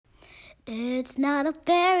It's not a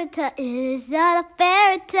fairy tale, it's not a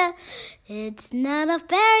fairy tale. It's not a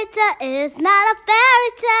fairy tale, it's not a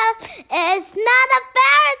fairy tale. It's not a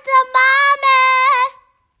fairy tale, mommy.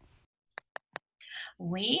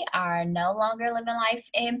 We are no longer living life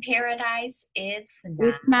in paradise. It's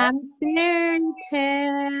It's not. not a fairy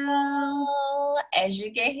tale. As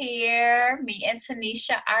you can hear, me and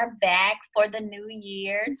Tanisha are back for the new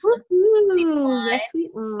year, Woohoo! 2021. Yes, we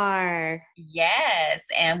are. Yes,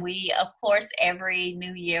 and we, of course, every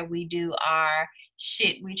new year we do our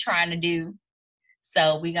shit we trying to do.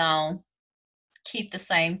 So we gonna keep the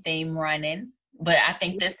same theme running. But I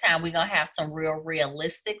think this time we're gonna have some real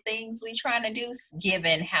realistic things we trying to do,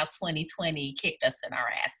 given how 2020 kicked us in our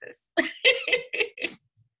asses.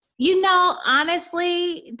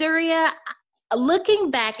 Honestly, Daria, looking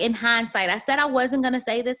back in hindsight, I said I wasn't going to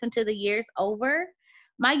say this until the year's over.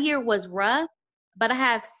 My year was rough, but I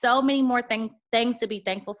have so many more things to be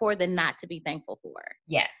thankful for than not to be thankful for.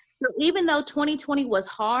 Yes. So even though 2020 was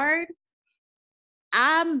hard,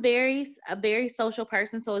 I'm a very social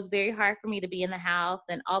person, so it's very hard for me to be in the house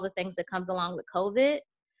and all the things that comes along with COVID.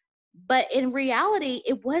 But in reality,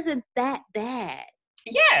 it wasn't that bad.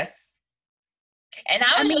 Yes. And I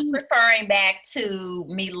I was just mean, referring back to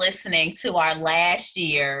me listening to our last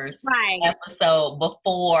year's right. episode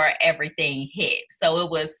before everything hit. So it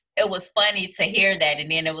was funny to hear that,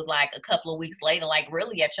 and then it was like a couple of weeks later, like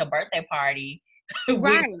really at your birthday party, we were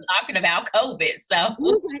Right. talking about COVID. So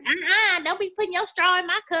We was like, don't be putting your straw in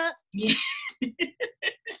my cup. yeah.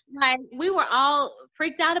 Like, we were all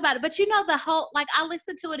freaked out about it. But the whole, like, I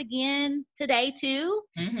listened to it again today too.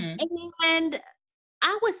 Hmm. And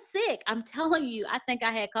I was sick. I'm telling you, I think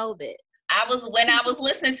I had COVID. When I was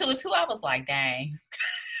listening to it too, I was like, dang,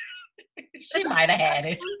 she might have had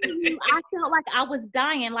it. I felt like I was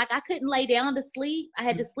dying. Like, I couldn't lay down to sleep. I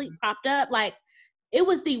had to sleep propped up. Like, it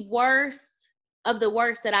was the worst of the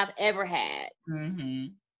worst that I've ever had. Hmm.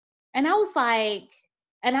 And I was like,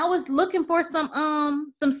 and I was looking for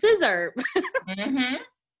some scissor. Hmm.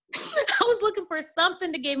 I was looking for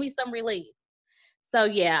something to give me some relief. So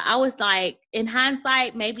yeah, I was like, in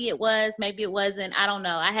hindsight, maybe it was, maybe it wasn't. I don't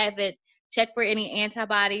know. I haven't checked for any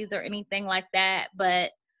antibodies or anything like that,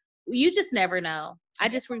 but you just never know. I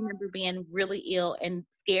just remember being really ill and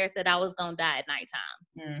scared that I was gonna die at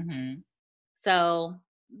nighttime. Hmm. So,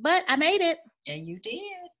 but I made it. And you did.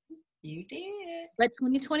 You did. But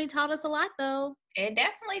 2020 taught us a lot, though. It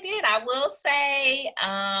definitely did. I will say,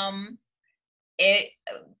 it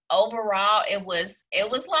overall it was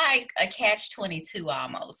like a catch 22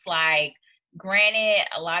 almost. Like, granted,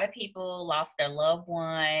 a lot of people lost their loved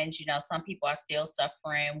ones. Some people are still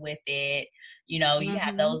suffering with it. You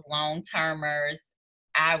have Hmm. those long termers.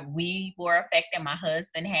 We were affected. My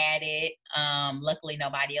husband had it. Luckily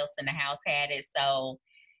nobody else in the house had it. So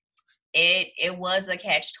it was a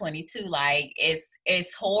catch 22. Like,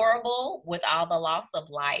 it's horrible with all the loss of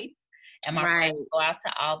life, and my Right. prayers go out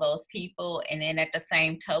to all those people. And then at the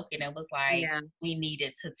same token, it was like Yeah. we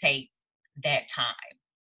needed to take that time,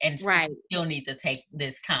 and Right. still need to take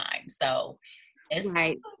this time. So it's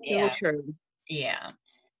Right. So yeah, true. yeah,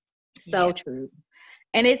 yeah. So true.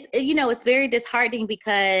 And it's very disheartening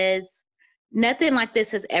because nothing like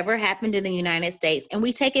this has ever happened in the United States. And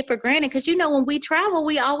we take it for granted because, when we travel,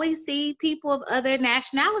 we always see people of other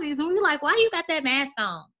nationalities and we're like, why you got that mask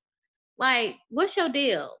on? Like, what's your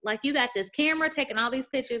deal? Like, you got this camera taking all these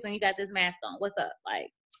pictures and you got this mask on. What's up?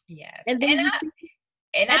 Like, Yes. and then and you i see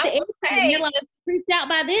and at I the will airport and you're say, like just freaked out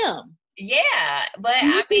by them. yeah, but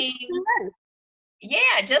And I you see mean,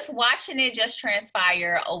 yeah, just watching it just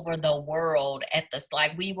transpire over the world at this,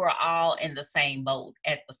 like we were all in the same boat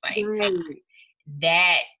at the same time. right.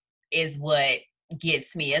 That is what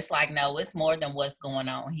gets me. It's like, no, it's more than what's going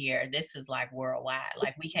on here. This is like worldwide.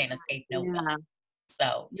 Like, we can't escape no way. Yeah.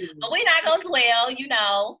 So, Yeah. but we're not gonna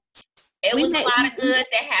dwell. It We was may a lot of we good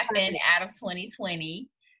that happened out of 2020.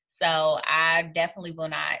 So I definitely will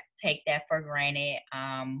not take that for granted.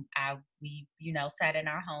 We sat in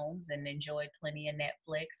our homes and enjoyed plenty of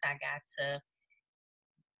Netflix. I got to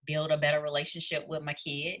build a better relationship with my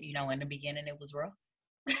kid. In the beginning it was rough.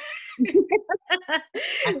 I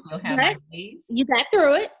still have but my days. you got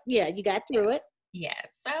through it. Yeah, you got through it.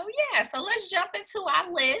 Yes. So yeah, so let's jump into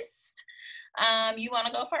our list. You want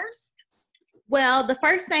to go first? Well, the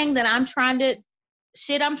first thing that I'm trying to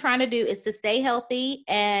do is to stay healthy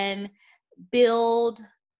and build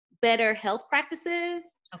better health practices.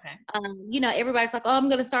 Okay. Everybody's like, oh, I'm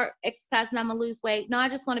going to start exercising, I'm going to lose weight. No, I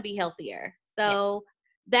just want to be healthier. Yeah. So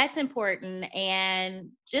that's important. And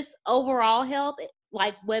just overall health,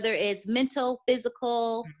 like whether it's mental,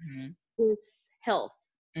 physical, Hmm. it's health.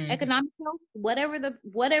 economic health,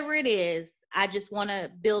 whatever it is. I just want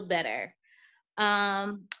to build better.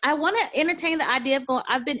 I want to entertain the idea of going.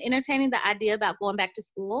 I've been entertaining the idea about going back to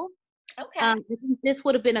school. Okay. I think this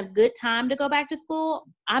would have been a good time to go back to school.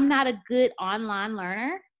 I'm not a good online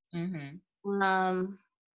learner.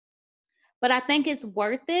 But I think it's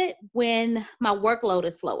worth it when my workload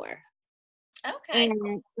is slower. Okay. And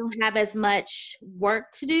I don't have as much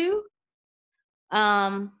work to do.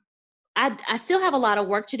 I still have a lot of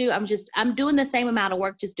work to do. I'm doing the same amount of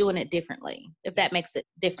work, just doing it differently, if that makes a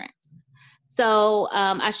difference. So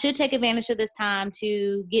I should take advantage of this time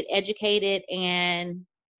to get educated. And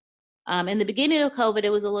in the beginning of COVID, it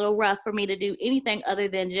was a little rough for me to do anything other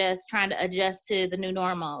than just trying to adjust to the new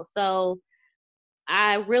normal. So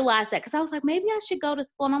I realized that because I was like, maybe I should go to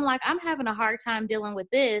school. And I'm like, I'm having a hard time dealing with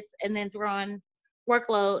this and then throwing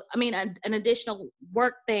an additional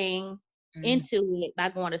work thing into it by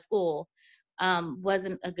going to school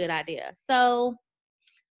wasn't a good idea. So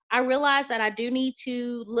I realized that I do need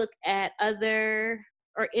to look at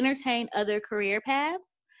entertain other career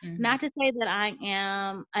paths. Not to say that I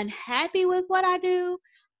am unhappy with what I do.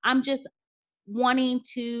 I'm just wanting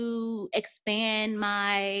to expand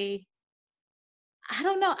I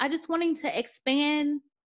just wanting to expand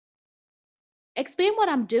what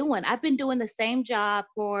I'm doing. I've been doing the same job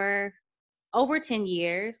for over 10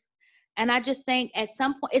 years. And I just think at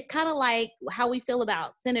some point, it's kind of like how we feel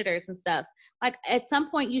about senators and stuff. Like at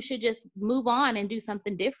some point, you should just move on and do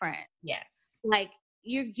something different. Yes. Like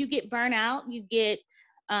you get burnt out, you get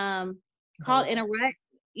caught in a rut.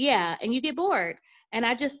 Yeah, and you get bored. And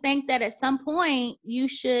I just think that at some point, you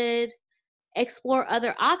should explore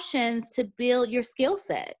other options to build your skill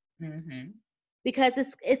set. Because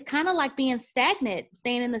it's kind of like being stagnant,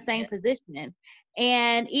 staying in the same position.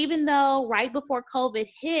 And even though right before COVID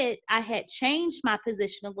hit, I had changed my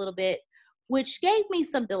position a little bit, which gave me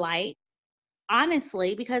some delight,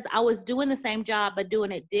 honestly, because I was doing the same job but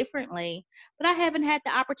doing it differently. But I haven't had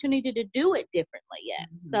the opportunity to do it differently yet.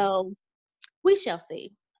 So we shall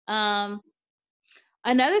see.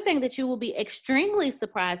 Another thing that you will be extremely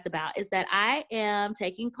surprised about is that I am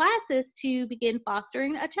taking classes to begin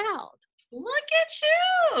fostering a child. Look at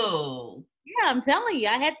you. Yeah, I'm telling you,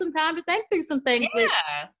 I had some time to think through some things with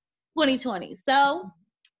 2020. So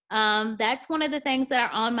that's one of the things that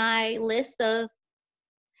are on my list of,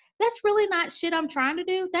 that's really not shit I'm trying to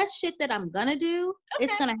do. That's shit that I'm going to do. Okay.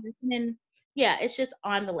 It's going to happen. And yeah, it's just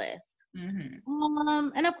on the list.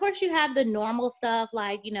 And of course you have the normal stuff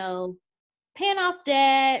like, paying off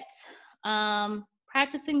debt,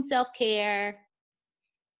 practicing self-care.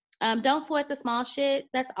 Don't sweat the small shit.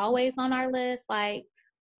 That's always on our list. Like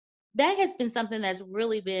that has been something that's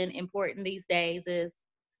really been important these days is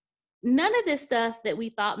none of this stuff that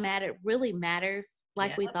we thought mattered really matters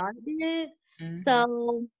like we thought it did.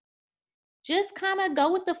 So just kind of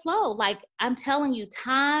go with the flow. Like I'm telling you,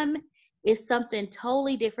 time is something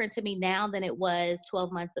totally different to me now than it was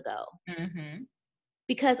 12 months ago.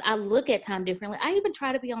 Because I look at time differently. I even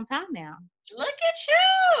try to be on time now. Look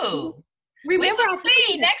at you. Remember, we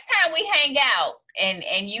see next time we hang out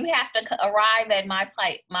and you have to arrive at my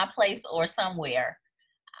place or somewhere.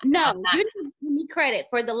 No, you didn't give me credit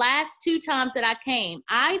for the last 2 times that I came.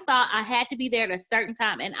 I thought I had to be there at a certain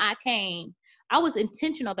time, and I came. I was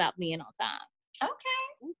intentional about being on time. Okay.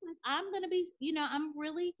 I'm going to be, I'm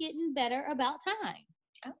really getting better about time.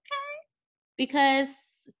 Okay. Because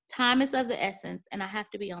time is of the essence, and I have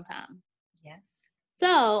to be on time. Yes.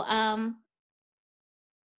 So,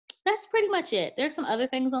 that's pretty much it. There's some other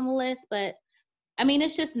things on the list, but I mean,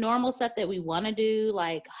 it's just normal stuff that we want to do,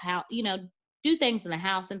 like how, do things in the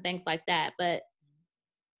house and things like that. But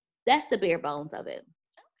that's the bare bones of it. Okay.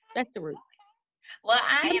 That's the root. Well,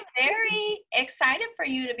 I am very excited for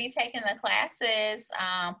you to be taking the classes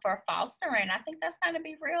for fostering. I think that's going to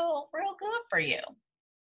be real good for you.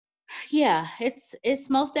 Yeah, it's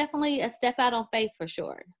most definitely a step out on faith for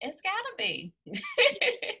sure. It's got to be.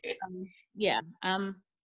 Yeah.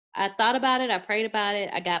 I thought about it. I prayed about it.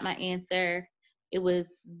 I got my answer. It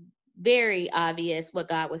was very obvious what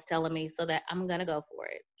God was telling me, so that I'm going to go for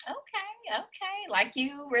it. Okay. Like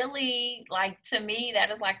you really, like to me,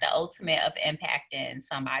 that is like the ultimate of impacting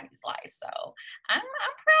somebody's life. So I'm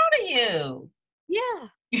proud of you. Yeah.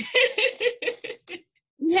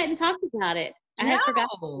 We hadn't talked about it. I had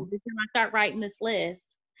forgotten before I start writing this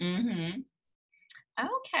list.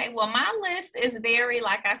 Okay, well, my list is very,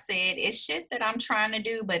 like I said, it's shit that I'm trying to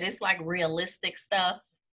do, but it's like realistic stuff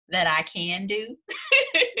that I can do.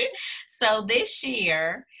 So this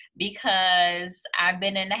year, because I've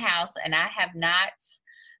been in the house and I have not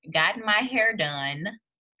gotten my hair done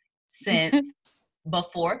since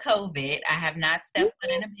before COVID. I have not stepped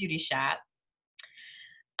foot in a beauty shop.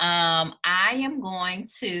 I am going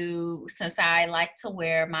to, since I like to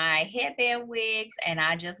wear my headband wigs and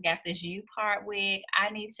I just got this U-part wig, I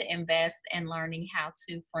need to invest in learning how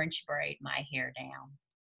to French braid my hair down.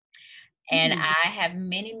 And I have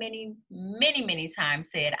many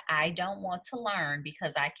times said I don't want to learn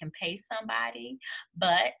because I can pay somebody,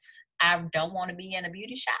 but I don't want to be in a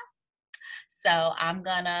beauty shop. So I'm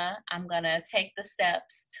gonna take the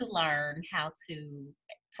steps to learn how to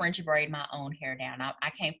French braid my own hair down. I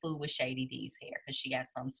can't fool with Shady D's hair because she got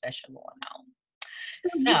something special going on.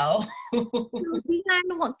 So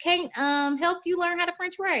Dion can't help you learn how to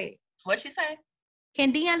French braid. What you say?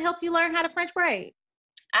 Can Dion help you learn how to French braid?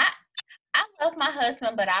 I love my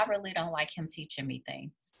husband, but I really don't like him teaching me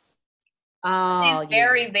things. Oh, he's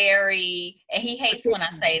very, and he hates when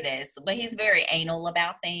I say this, but he's very anal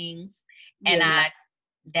about things, and that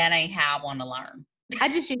ain't how I want to learn. I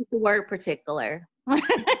just use the word particular.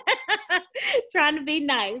 Trying to be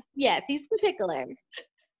nice. Yes, he's particular.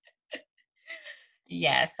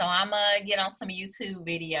 Yeah, so I'm gonna get on some YouTube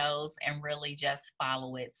videos and really just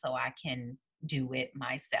follow it so I can do it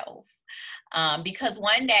myself. Because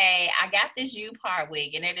one day I got this U-part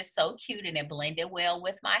wig and it is so cute and it blended well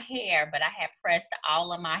with my hair, but I had pressed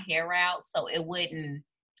all of my hair out so it wouldn't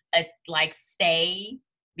like stay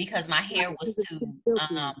because my hair was too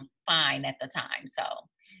fine at the time. So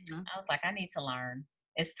I was like, I need to learn.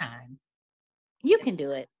 It's time. You can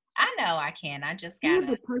do it. I know I can. I just gotta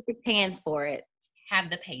have the perfect hands for it. Have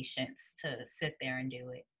the patience to sit there and do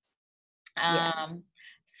it. Yeah.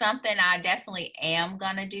 Something I definitely am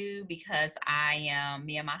gonna do because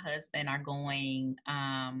me and my husband are going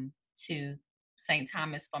to St.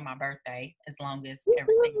 Thomas for my birthday, as long as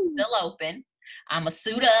everything's still open. I'm gonna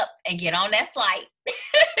suit up and get on that flight.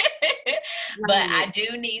 But I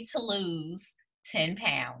do need to lose 10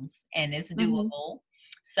 pounds and it's doable.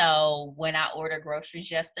 So when I ordered groceries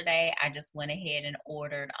yesterday, I just went ahead and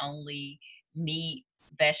ordered only meat,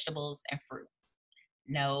 vegetables, and fruit.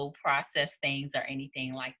 No processed things or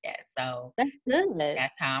anything like that. So that's good.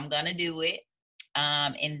 That's how I'm gonna do it.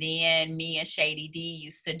 And then me and Shady D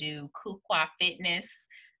used to do Kukwa Fitness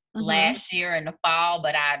last year in the fall,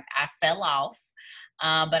 but I fell off.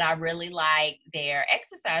 But I really like their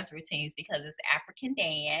exercise routines because it's African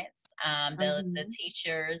dance. The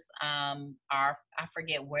teachers are, I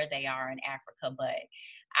forget where they are in Africa, but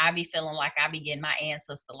I be feeling like I be getting my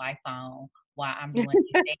ancestor life on while I'm doing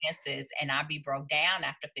these dances, and I'll be broke down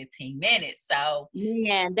after 15 minutes. So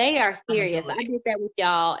man, they are serious. I did that with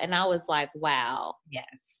y'all and I was like, wow. Yes.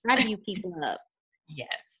 How do you keep up?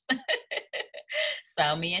 Yes.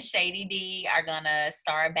 So me and Shady D are gonna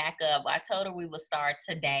start back up. I told her we would start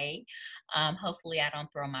today. Hopefully I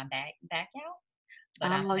don't throw my back out,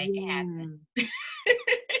 but I'll make it happen.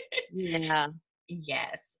 Yeah.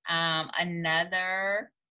 Yes.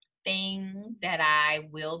 Another thing that I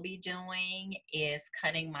will be doing is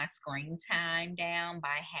cutting my screen time down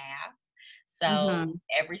by half. So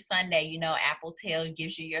every Sunday, Apple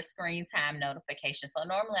gives you your screen time notification. So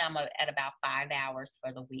normally I'm at about 5 hours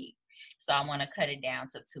for the week. So I want to cut it down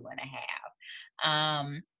to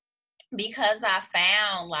 2.5. Because I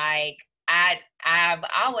found like I've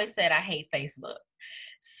always said I hate Facebook.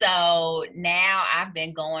 So now I've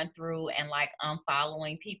been going through and like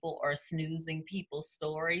unfollowing people or snoozing people's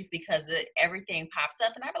stories because everything pops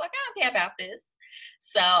up and I be like, I don't care about this.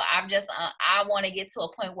 So I've just, I want to get to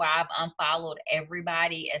a point where I've unfollowed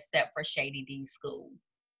everybody except for Shady D School.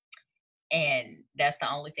 And that's the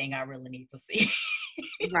only thing I really need to see.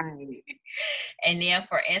 Right. And then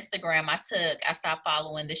for Instagram, I stopped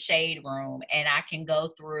following the Shade Room and I can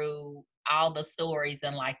go through all the stories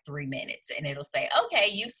in like 3 minutes and it'll say,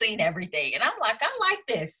 okay, you've seen everything. And I'm like, I like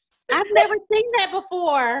this. I've never seen that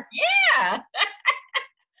before. Yeah.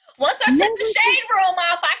 Once I took the Shade Room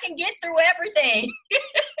off, I can get through everything.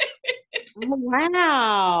 Oh,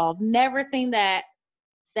 wow. Never seen that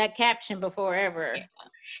caption before ever. Yeah.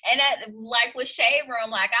 And that, like with Shade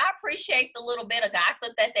Room, like I appreciate the little bit of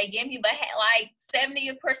gossip that they give you, but like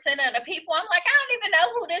 70% of the people, I'm like, I don't even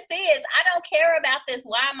know who this is. I don't care about this.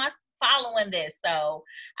 Why am I following this? So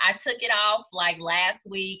I took it off like last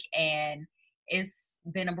week and it's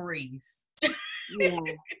been a breeze.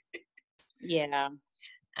 Yeah.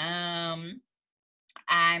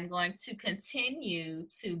 I'm going to continue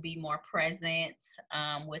to be more present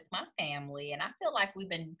with my family, and I feel like we've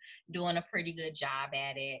been doing a pretty good job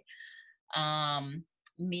at it.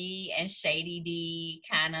 Me and Shady D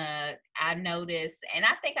I noticed, and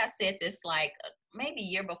I think I said this like maybe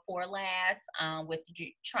year before last, with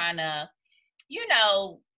trying to,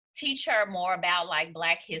 teach her more about like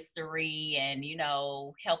Black history and, you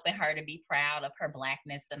know, helping her to be proud of her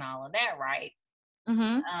Blackness and all of that, right?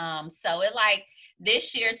 So it like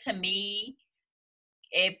this year to me,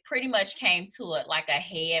 it pretty much came to it like a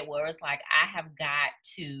head where it's like I have got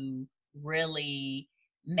to really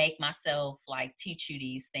make myself like teach you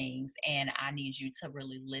these things, and I need you to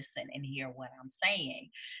really listen and hear what I'm saying.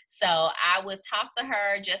 So I would talk to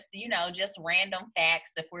her just, you know, just random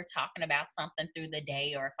facts if we're talking about something through the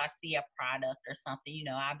day, or if I see a product or something, you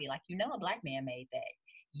know, I'll be like, you know, a Black man made that.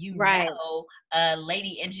 You Right. know, a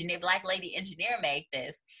lady engineer, Black lady engineer made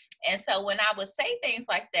this. And so when I would say things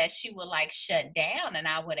like that, she would like shut down, and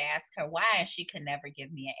I would ask her why, and she could never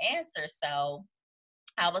give me an answer. So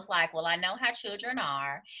I was like, well, I know how children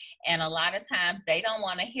are. And a lot of times they don't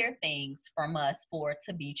want to hear things from us for it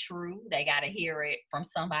to be true. They got to hear it from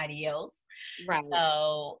somebody else. Right.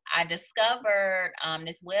 So I discovered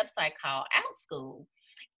this website called OutSchool.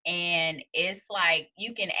 And it's like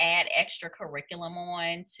you can add extra curriculum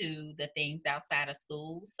on to the things outside of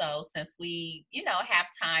school. So since we, you know, have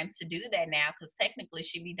time to do that now, because technically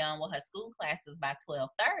she'd be done with her school classes by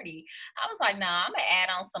 12:30, I was like, no, I'm gonna add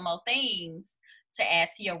on some more things to add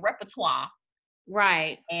to your repertoire.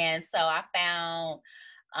 Right. And so I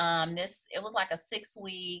found this, it was like a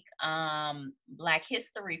 6-week Black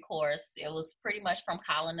history course. It was pretty much from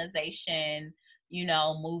colonization, you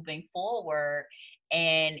know, moving forward.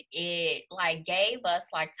 And it like gave us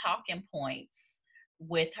like talking points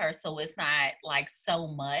with her. So it's not like so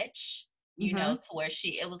much, you know, to where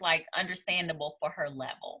it was like understandable for her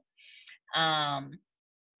level.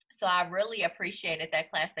 So I really appreciated that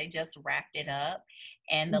class. They just wrapped it up.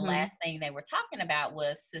 And the last thing they were talking about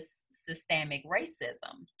was systemic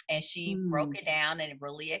racism. And she broke it down and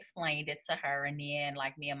really explained it to her. And then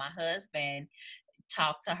like me and my husband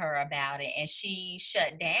talked to her about it, and she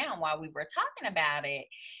shut down while we were talking about it.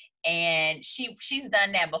 And she's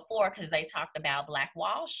done that before because they talked about Black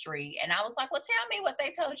Wall Street. And I was like, well, tell me what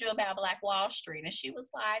they told you about Black Wall Street. And she was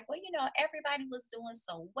like, well, you know, everybody was doing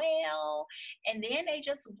so well, and then they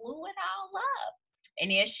just blew it all up.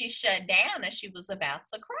 And then she shut down and she was about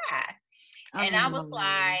to cry. And I was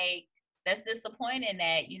like, that's disappointing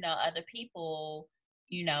that, you know, other people,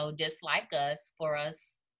 you know, dislike us for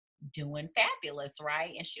us doing fabulous,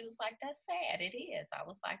 right? And she was like, that's sad. It is. I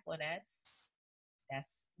was like, well, that's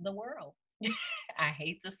the world. I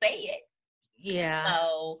hate to say it. Yeah.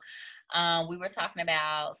 So we were talking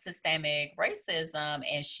about systemic racism,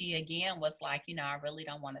 and she again was like, you know, I really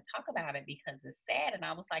don't want to talk about it because it's sad. And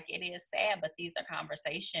I was like, it is sad, but these are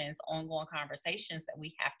conversations, ongoing conversations that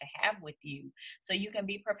we have to have with you so you can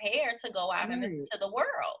be prepared to go out into the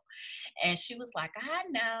world. And she was like, I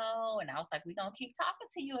know. And I was like, we're going to keep talking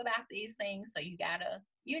to you about these things. So you got to,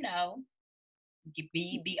 you know,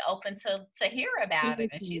 be open to hear about it.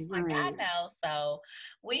 And she's like, I know. So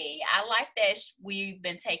I like that we've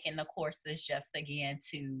been taking the courses just again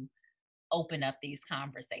to open up these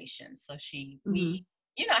conversations. So we,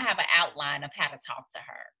 you know, have an outline of how to talk to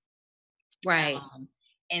her. Right.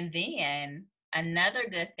 And then another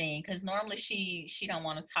good thing, because normally she don't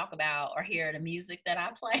want to talk about or hear the music that I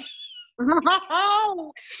play.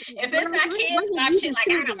 If it's not kids pop, she's like,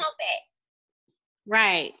 I don't want that.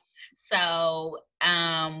 Right. So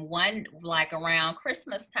one, like around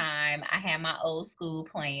Christmas time, I had my old school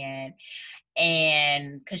playing,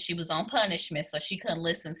 and because she was on punishment, so she couldn't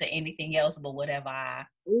listen to anything else but whatever I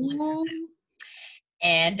listened to.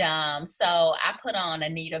 And so I put on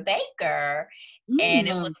Anita Baker, and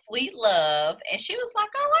it was Sweet Love. And she was like,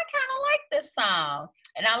 oh, I kind of like this song.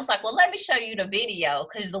 And I was like, well, let me show you the video,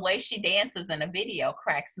 because the way she dances in the video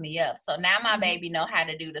cracks me up. So now my baby know how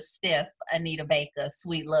to do the stiff Anita Baker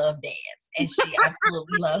Sweet Love dance. And she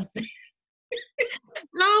absolutely loves it.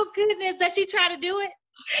 Oh, goodness. Does she try to do it?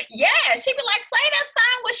 Yeah. She'd be like, play that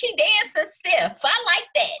song where she dances stiff. I like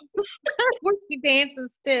that. Where she dancing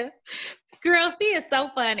stiff. Girl, she is so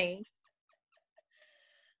funny.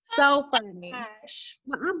 So funny. Gosh.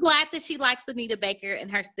 Well, I'm glad that she likes Anita Baker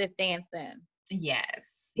and her stiff dancing.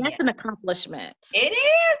 Yes. That's an accomplishment. It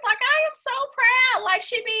is. Like, I am so proud. Like,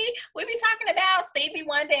 we be talking about Stevie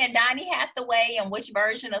Wonder and Donny Hathaway and which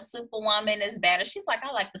version of Superwoman is better. She's like,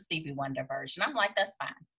 I like the Stevie Wonder version. I'm like, that's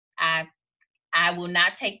fine. I will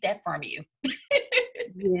not take that from you.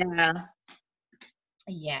 Yeah.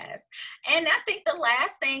 Yes. And I think the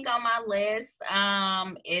last thing on my list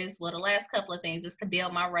is, well, the last couple of things is to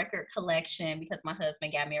build my record collection, because my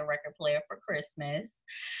husband got me a record player for Christmas.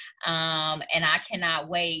 And I cannot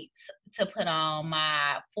wait to put on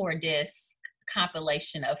my 4-disc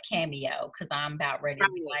compilation of Cameo, because I'm about ready to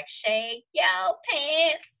be like, shake your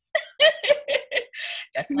pants.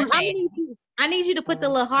 That's my I jam. need you to put the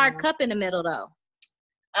little hard cup in the middle though.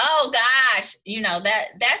 Oh gosh,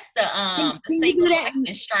 that's the Can you single do that? life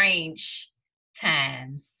in strange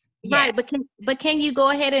times. Yeah. Right, but can you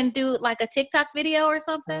go ahead and do like a TikTok video or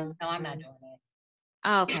something? No, I'm not doing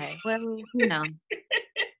that. Okay, well,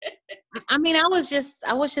 I mean, I was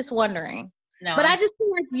just wondering. No, But I just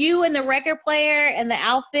feel like you and the record player and the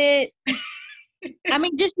outfit. I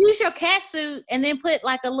mean, just use your cat suit and then put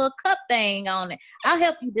like a little cup thing on it. I'll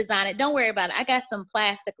help you design it. Don't worry about it. I got some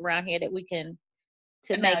plastic around here that we can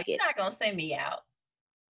to no, make you're it. not gonna send me out.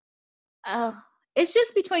 It's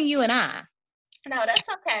just between you and I. No, that's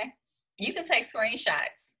okay. You can take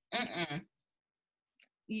screenshots.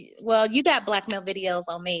 Well, you got blackmail videos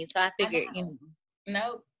on me, so I figured,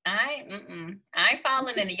 Nope. I ain't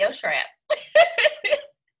falling into your trap.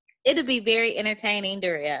 It'll be very entertaining,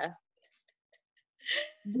 Daria.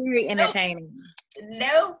 Very entertaining.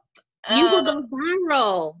 Nope. You will go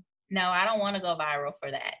viral. No, I don't want to go viral for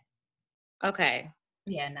that. Okay.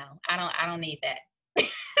 Yeah, no, I don't need that.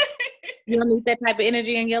 You don't need that type of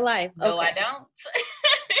energy in your life. No, okay. I don't.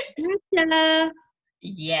 Gotcha.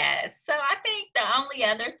 Yes. So I think the only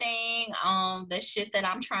other thing the shit that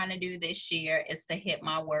I'm trying to do this year is to hit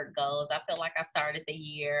my work goals. I feel like I started the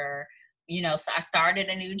year, so I started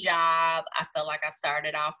a new job. I feel like I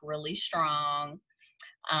started off really strong.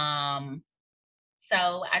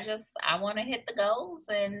 So I want to hit the goals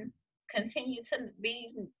and continue to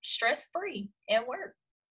be stress-free at work.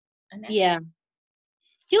 Yeah.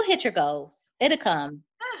 You'll hit your goals. It'll come.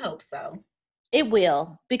 I hope so. It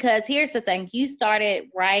will, because here's the thing. You started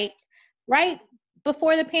right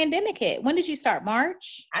before the pandemic hit. When did you start?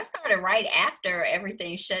 March? I started right after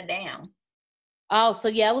everything shut down. Oh, so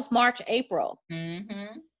yeah, it was March, April.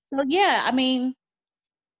 Mm-hmm. So yeah, I mean,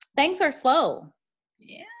 things are slow.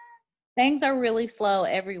 Yeah. Things are really slow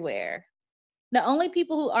everywhere. The only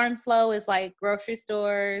people who aren't slow is like grocery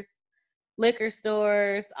stores, liquor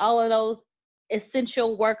stores, all of those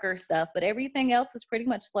essential worker stuff, but everything else is pretty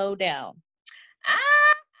much slowed down. I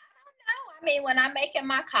don't know. I mean, when I'm making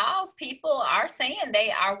my calls, people are saying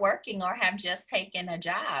they are working or have just taken a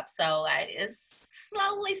job. So it's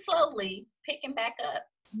slowly picking back up.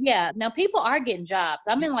 Yeah. Now people are getting jobs.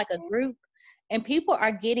 I'm in like a group and people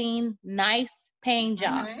are getting nice paying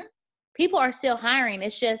jobs. Mm-hmm. People are still hiring.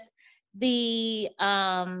 It's just the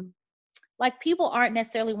like people aren't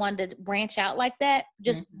necessarily wanting to branch out like that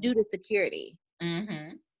just due to security.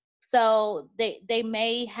 Mm-hmm. So they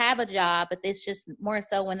may have a job, but it's just more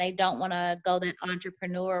so when they don't want to go that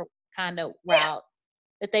entrepreneur kind of route,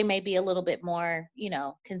 that they may be a little bit more,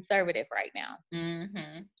 conservative right now.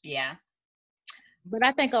 Mm-hmm. Yeah. But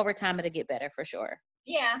I think over time it'll get better for sure.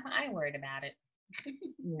 Yeah, I ain't worried about it.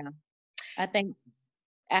 Yeah. I think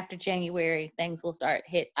after January, things will start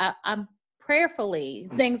hit. I'm prayerfully,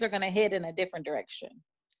 things are going to hit in a different direction.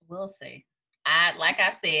 We'll see. Like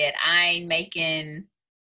I said, I ain't making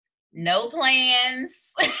no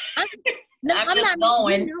plans. No, I'm just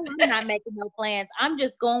going. I'm not making no plans. I'm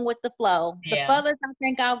just going with the flow. Yeah. The furthest I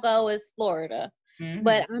think I'll go is Florida. Mm-hmm.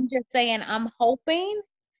 But I'm just saying, I'm hoping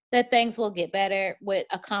that things will get better with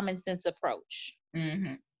a common sense approach.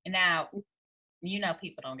 Mm-hmm. Now,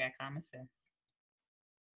 people don't get common sense.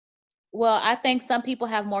 Well, I think some people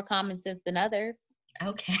have more common sense than others.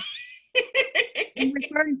 Okay. I'm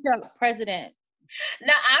referring to president.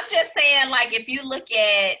 No, I'm just saying, like, if you look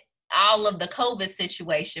at all of the COVID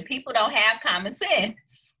situation, people don't have common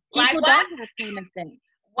sense. People don't have common sense.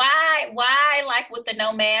 Why, like, with the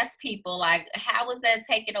no mask people, like, how is that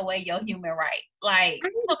taking away your human right? Like,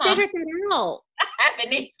 I haven't figured that out. I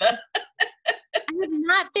haven't either.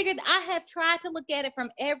 I have tried to look at it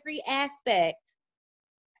from every aspect.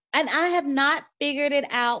 And I have not figured it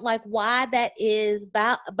out, like why that is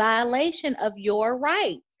a violation of your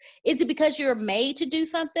rights. Is it because you're made to do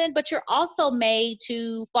something, but you're also made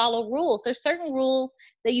to follow rules? There's certain rules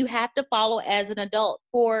that you have to follow as an adult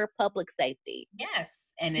for public safety.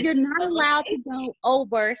 Yes. And you're not allowed to go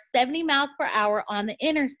over 70 miles per hour on the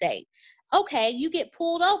interstate. Okay, you get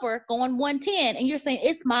pulled over going 110 and you're saying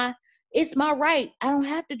it's my right. I don't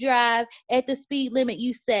have to drive at the speed limit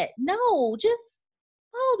you set. No, just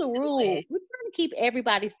follow the rules. We're trying to keep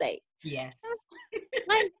everybody safe. Yes.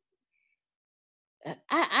 Like,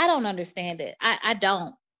 I don't understand it. I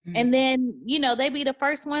don't. Mm-hmm. And then, they be the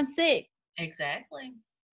first one sick. Exactly.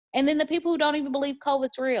 And then the people who don't even believe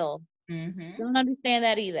COVID's real don't understand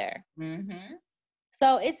that either. Mm-hmm.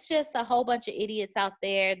 So it's just a whole bunch of idiots out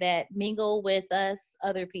there that mingle with us,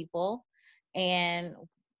 other people, and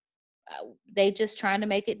they just trying to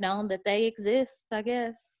make it known that they exist, I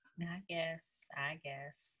guess. I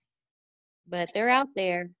guess. But they're out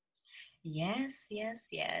there. Yes, yes,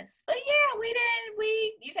 yes. But yeah,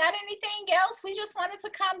 you got anything else? We just wanted to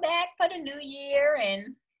come back for the new year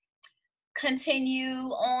and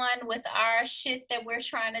continue on with our shit that we're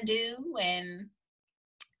trying to do and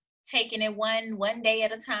taking it one day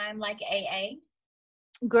at a time like AA.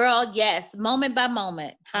 Girl, yes, moment by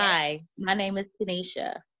moment. Yes, Hi, my name is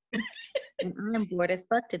Tanisha, and I'm bored as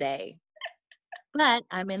fuck today, but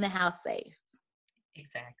I'm in the house safe.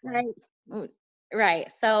 exactly. Right. Mm, right.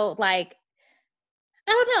 So, like,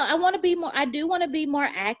 I don't know. I do want to be more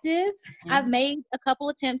active. I've Hmm. made a couple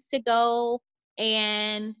attempts to go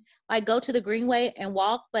and like go to the Greenway and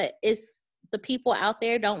walk, but it's the people out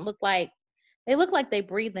there don't look like they look like they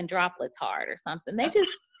breathe in droplets hard or something.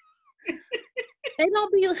 They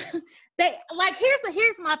don't be they like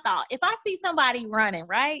here's my thought. If I see somebody running,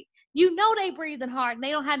 right? You know they breathing hard and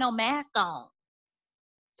they don't have no mask on.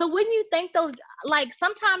 So wouldn't you think those like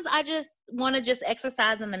sometimes I just want to just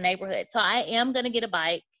exercise in the neighborhood. So I am gonna get a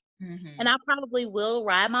bike and Hmm. I probably will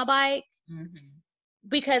ride my bike Hmm.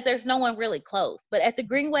 because there's no one really close. But at the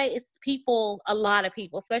Greenway, it's people, a lot of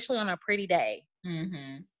people, especially on a pretty day,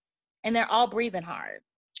 Hmm. and they're all breathing hard.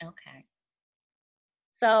 Okay.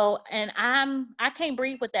 So, and I can't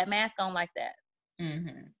breathe with that mask on like that. Hmm.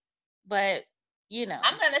 But you know,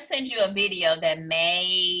 I'm gonna send you a video that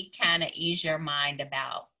may kind of ease your mind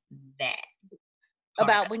about that part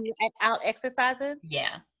about of when it. you're out exercising.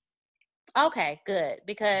 Yeah. Okay, good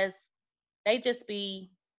because they just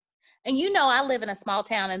be, and you know, I live in a small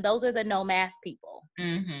town, and those are the no mask people.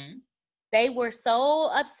 Hmm. They were so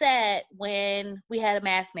upset when we had a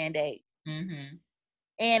mask mandate. Hmm.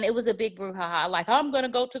 And it was a big brouhaha. Like, I'm going to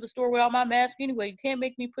go to the store without my mask anyway. You can't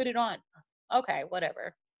make me put it on. Okay,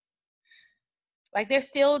 whatever. Like, they're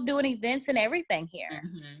still doing events and everything here.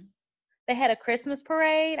 Hmm. They had a Christmas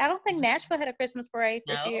parade. I don't think Nashville had a Christmas parade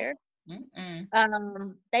this No. year.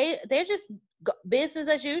 Mm-mm. They're just business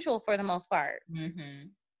as usual for the most part, Hmm.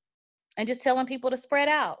 and just telling people to spread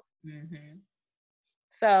out. Hmm.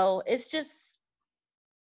 So it's just,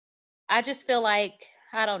 I just feel like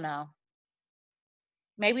I don't know.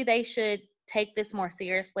 Maybe they should take this more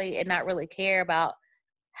seriously and not really care about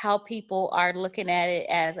how people are looking at it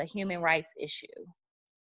as a human rights issue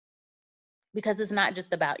because it's not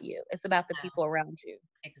just about you, it's about the No, people around you.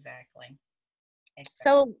 exactly. Exactly.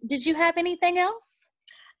 So, did you have anything else?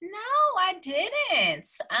 No, I didn't.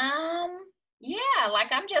 Yeah, like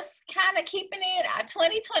I'm just kind of keeping it.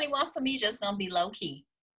 2021 for me just gonna be low key.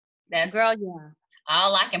 That's Girl, yeah.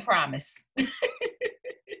 all I can promise.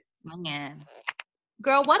 Man.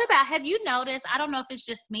 Girl, what about have you noticed? I don't know if it's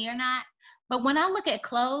just me or not, but when I look at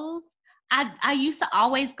clothes, I used to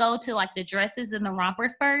always go to like the dresses and the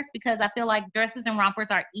rompers first because I feel like dresses and rompers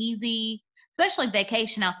are easy, especially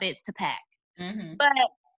vacation outfits to pack. Hmm. But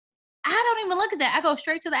I don't even look at that. I go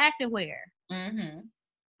straight to the activewear. Hmm.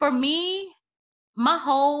 For me, my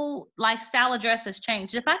whole like style of dress has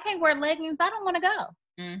changed. If I can't wear leggings, I don't want to go.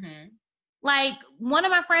 Hmm. Like one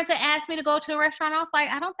of my friends had asked me to go to a restaurant. I was like,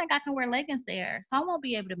 I don't think I can wear leggings there, so I won't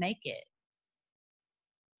be able to make it.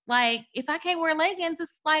 Like if I can't wear leggings,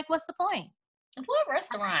 it's like, what's the point? What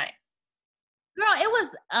restaurant? Girl, it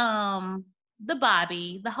was the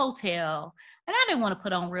Bobby, the hotel, and I didn't want to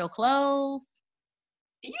put on real clothes.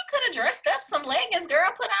 You could have dressed up some leggings, girl.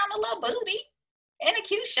 Put on a little booty and a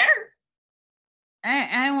cute shirt.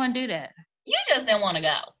 I didn't want to do that. You just didn't want to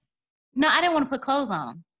go. No, I didn't want to put clothes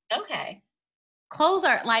on. Okay. Clothes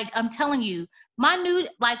are like I'm telling you, my new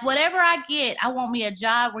like whatever I get, I want me a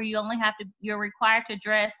job where you're required to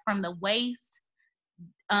dress from the waist,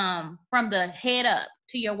 from the head up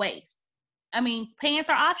to your waist. I mean, pants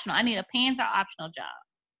are optional. I need a pants are optional job.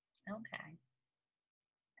 Okay.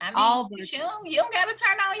 I mean, All but you don't got to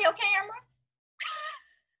turn on your camera.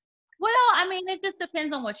 well, I mean, it just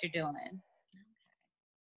depends on what you're doing.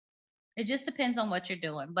 It just depends on what you're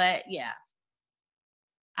doing. But yeah,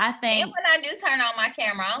 I And think, when I do turn on my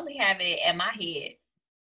camera, I only have it at my head.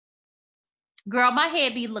 girl, my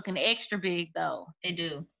head be looking extra big though. It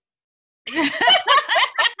do.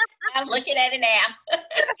 I'm looking at it now.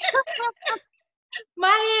 My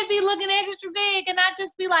head be looking extra big, and I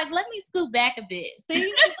just be like, let me scoot back a bit.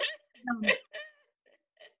 See?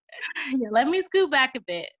 Yeah, let me scoot back a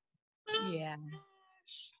bit. Yeah.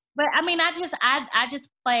 But I mean, I just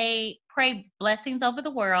pray blessings over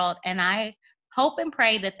the world, and I hope and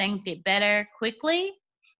pray that things get better quickly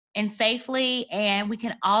and safely, and we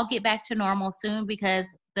can all get back to normal soon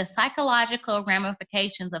because the psychological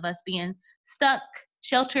ramifications of us being stuck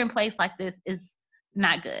shelter in place like this is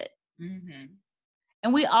not good. Hmm.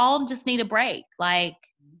 And we all just need a break. Like,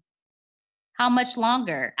 how much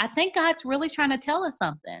longer? I think God's really trying to tell us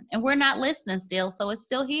something, and we're not listening still, so it's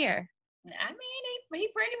still here. I mean, he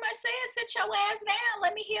pretty much said, sit your ass down.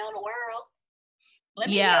 Let me heal the world. Let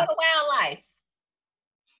me Yeah. heal the wildlife.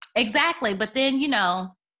 Exactly. But then, you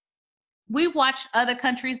know, we've watched other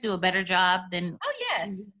countries do a better job than Oh,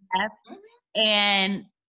 yes. we have. And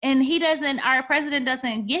our president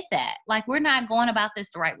doesn't get that. Like, we're not going about this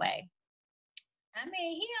the right way. I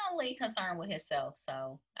mean, he only concerned with himself,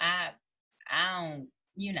 so I don't,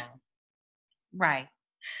 you know. Right.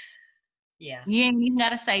 Yeah. You ain't even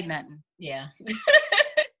gotta say nothing. Yeah.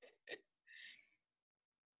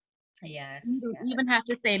 Yes. You don't even have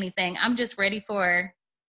to say anything. I'm just ready for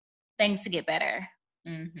things to get better.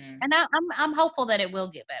 Mm-hmm. And I'm hopeful that it will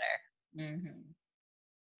get better. Mm-hmm.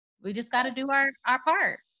 We just got to do our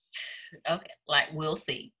part. Okay, like we'll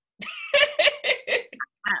see.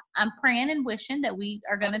 I'm praying and wishing that we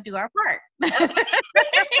are going to do our part. Okay.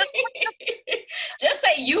 Just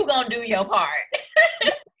say you going to do your part. You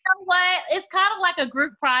know what? It's kind of like a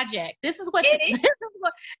group project. This is what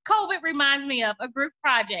COVID reminds me of, a group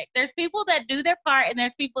project. There's people that do their part and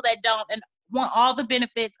there's people that don't and want all the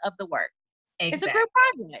benefits of the work. Exactly. It's a group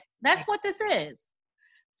project. That's what this is.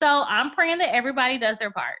 So I'm praying that everybody does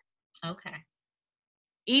their part. Okay.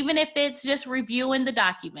 Even if it's just reviewing the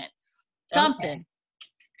documents. Something. Okay.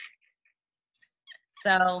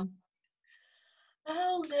 So.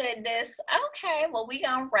 Oh, goodness. Okay. Well, we're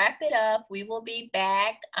going to wrap it up. We will be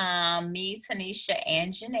back. Me, Tanisha,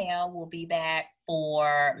 and Janelle will be back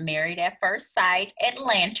for Married at First Sight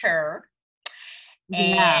Atlanta.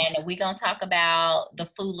 And we're going to talk about the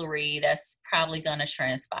foolery that's probably going to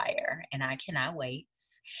transpire. And I cannot wait.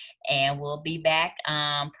 And we'll be back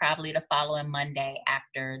probably the following Monday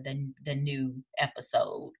after the new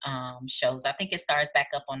episode shows. I think it starts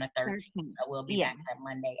back up on the 13th. So we'll be back that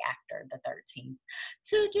Monday after the 13th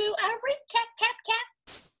to do a recap.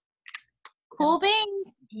 Cool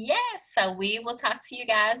beans. Yes. So we will talk to you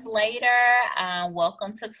guys later.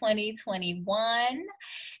 Welcome to 2021.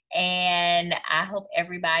 And I hope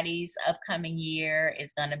everybody's upcoming year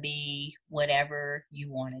is going to be whatever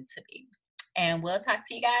you want it to be. And we'll talk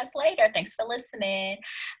to you guys later. Thanks for listening.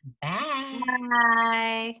 Bye.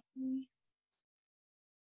 Bye.